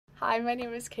Hi, my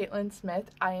name is Katelynn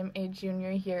Smith. I am a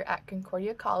junior here at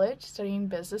Concordia College studying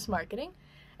business marketing,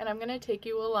 and I'm going to take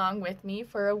you along with me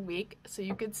for a week so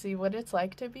you can see what it's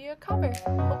like to be a cobber.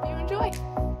 Hope you enjoy!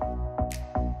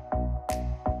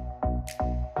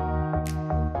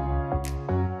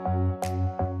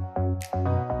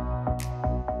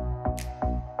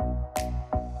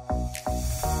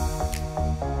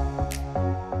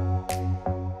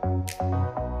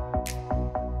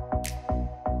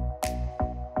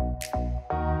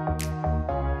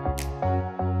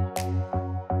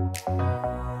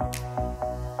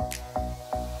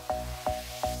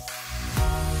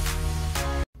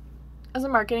 As a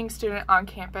marketing student on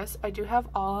campus, I do have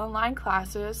all online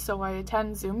classes, so I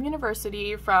attend Zoom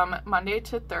University from Monday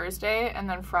to Thursday, and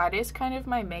then Friday's kind of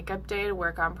my makeup day to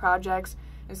work on projects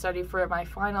and study for my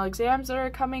final exams that are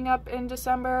coming up in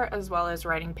December, as well as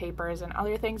writing papers and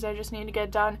other things I just need to get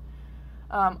done.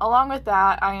 Along with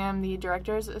that, I am the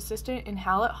director's assistant in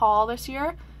Hallett Hall this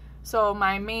year, so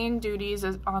my main duties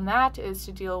on that is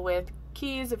to deal with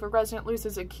keys. If a resident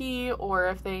loses a key or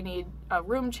if they need a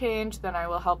room change, then I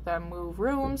will help them move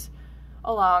rooms,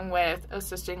 along with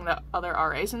assisting the other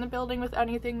RAs in the building with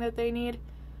anything that they need.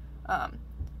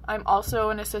 I'm also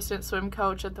an assistant swim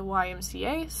coach at the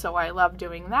YMCA, so I love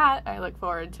doing that. I look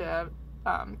forward to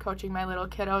coaching my little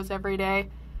kiddos every day.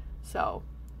 So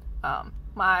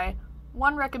my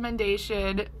one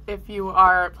recommendation if you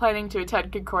are planning to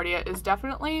attend Concordia is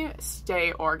definitely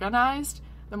stay organized.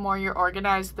 The more you're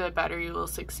organized, the better you will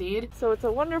succeed. So it's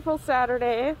a wonderful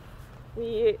Saturday.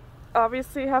 We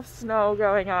obviously have snow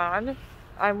going on.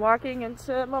 I'm walking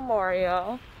into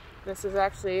Memorial. This is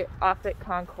actually off at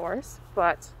Concourse,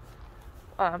 but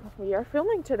we are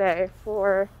filming today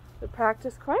for the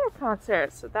practice choir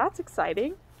concert, so that's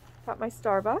exciting. Got my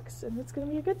Starbucks, and it's gonna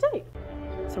be a good day.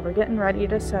 So we're getting ready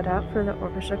to set up for the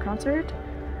orchestra concert.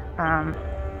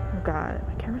 We've got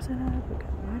my camera set up, we've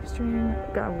got live stream,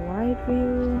 we've got wide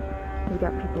view, we've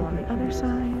got people on the other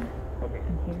side,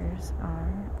 and here's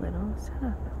our little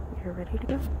setup. We're ready to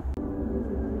go.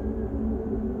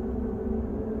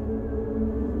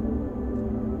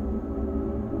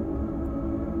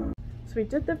 So we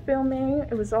did the filming,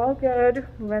 it was all good.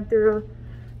 We went through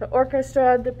the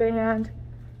orchestra, the band,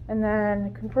 and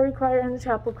then the Concordia choir and the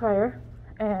chapel choir,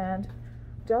 and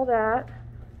did all that.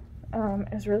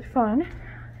 It was really fun.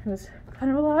 It was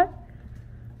kind of a lot,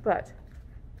 but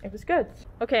it was good.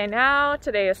 Okay, now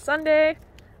today is Sunday.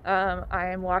 I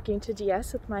am walking to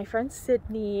DS with my friend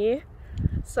Sydney,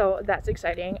 so that's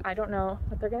exciting. I don't know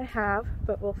what they're gonna have,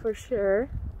 but we'll for sure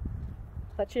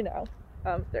let you know.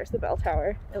 There's the bell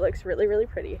tower. It looks really, really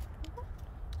pretty.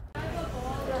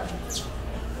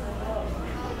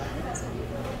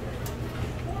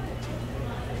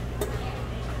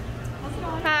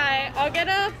 Hi, I'll get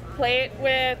a plate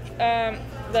with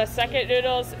the second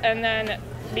noodles and then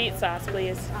meat sauce,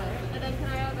 please. And then can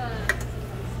I have a...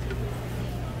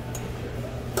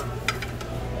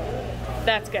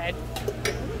 That's good.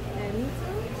 And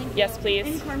yes, please.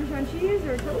 any Parmesan cheese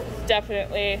or toast?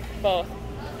 Definitely both.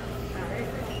 Alright.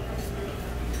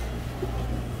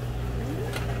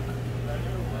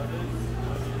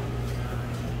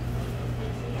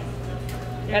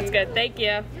 That's good. Thank you.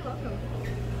 You're welcome.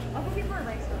 I'll go get more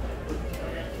rice.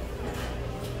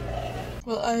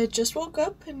 Well, I just woke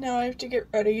up and now I have to get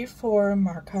ready for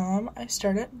Marcom. I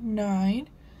start at 9,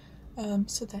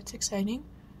 so that's exciting.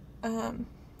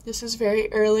 This is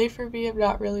very early for me. I'm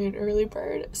not really an early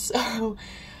bird, so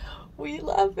we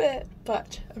love it.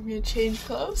 But I'm gonna change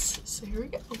clothes, so here we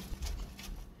go.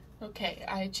 Okay,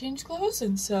 I changed clothes,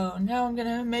 and so now I'm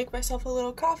gonna make myself a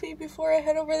little coffee before I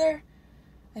head over there,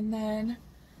 and then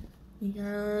we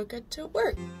are good to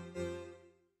work.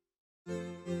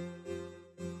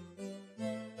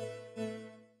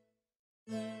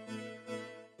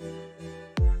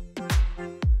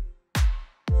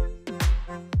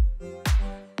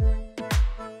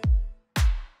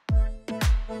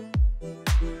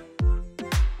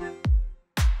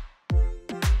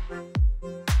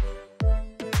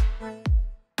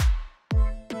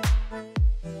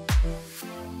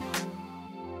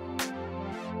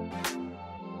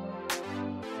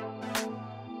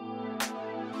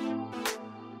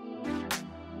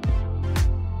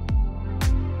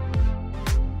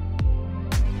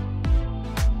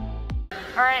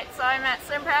 Alright, so I'm at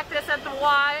swim practice at the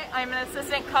Y. I'm an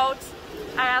assistant coach.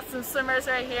 I have some swimmers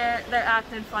right here. They're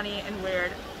acting funny and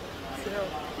weird. So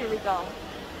here we go.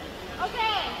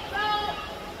 Okay, so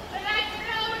the next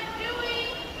drill we're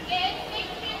doing is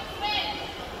 16 spins.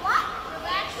 What?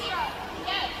 Back zero.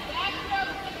 Yes, back zero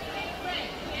 16 spins.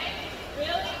 Okay?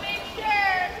 Really make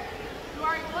sure you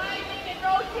are gliding and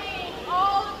rotating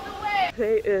all of the way.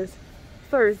 Today is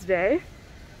Thursday.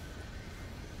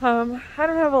 I don't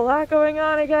have a lot going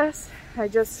on, I guess. I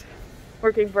just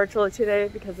working virtually today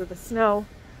because of the snow.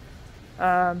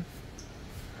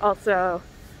 Also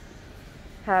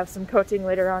have some coaching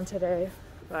later on today,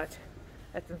 but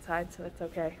that's inside, so that's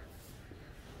okay.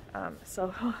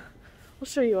 So we'll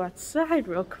show you outside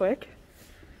real quick.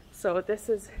 So this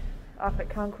is off at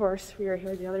Concourse. We were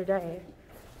here the other day.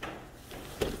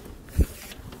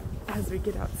 As we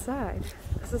get outside,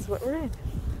 this is what we're in.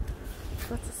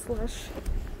 Lots of slush.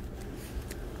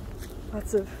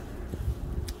 Lots of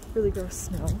really gross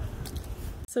snow.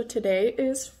 So today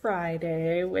is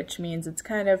Friday, which means it's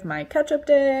kind of my catch-up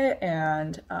day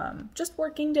and just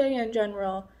working day in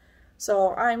general.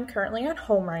 So I'm currently at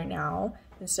home right now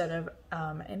instead of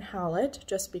in Howlett,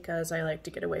 just because I like to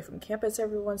get away from campus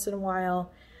every once in a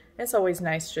while. It's always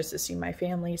nice just to see my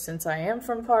family since I am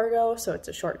from Fargo, so it's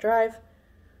a short drive.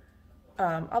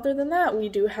 Other than that, we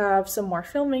do have some more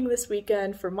filming this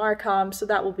weekend for Marcom, so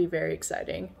that will be very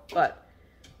exciting, but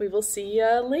we will see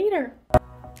you later.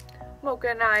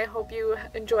 Mocha and I hope you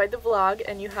enjoyed the vlog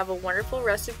and you have a wonderful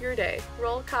rest of your day.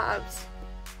 Roll Cobbs!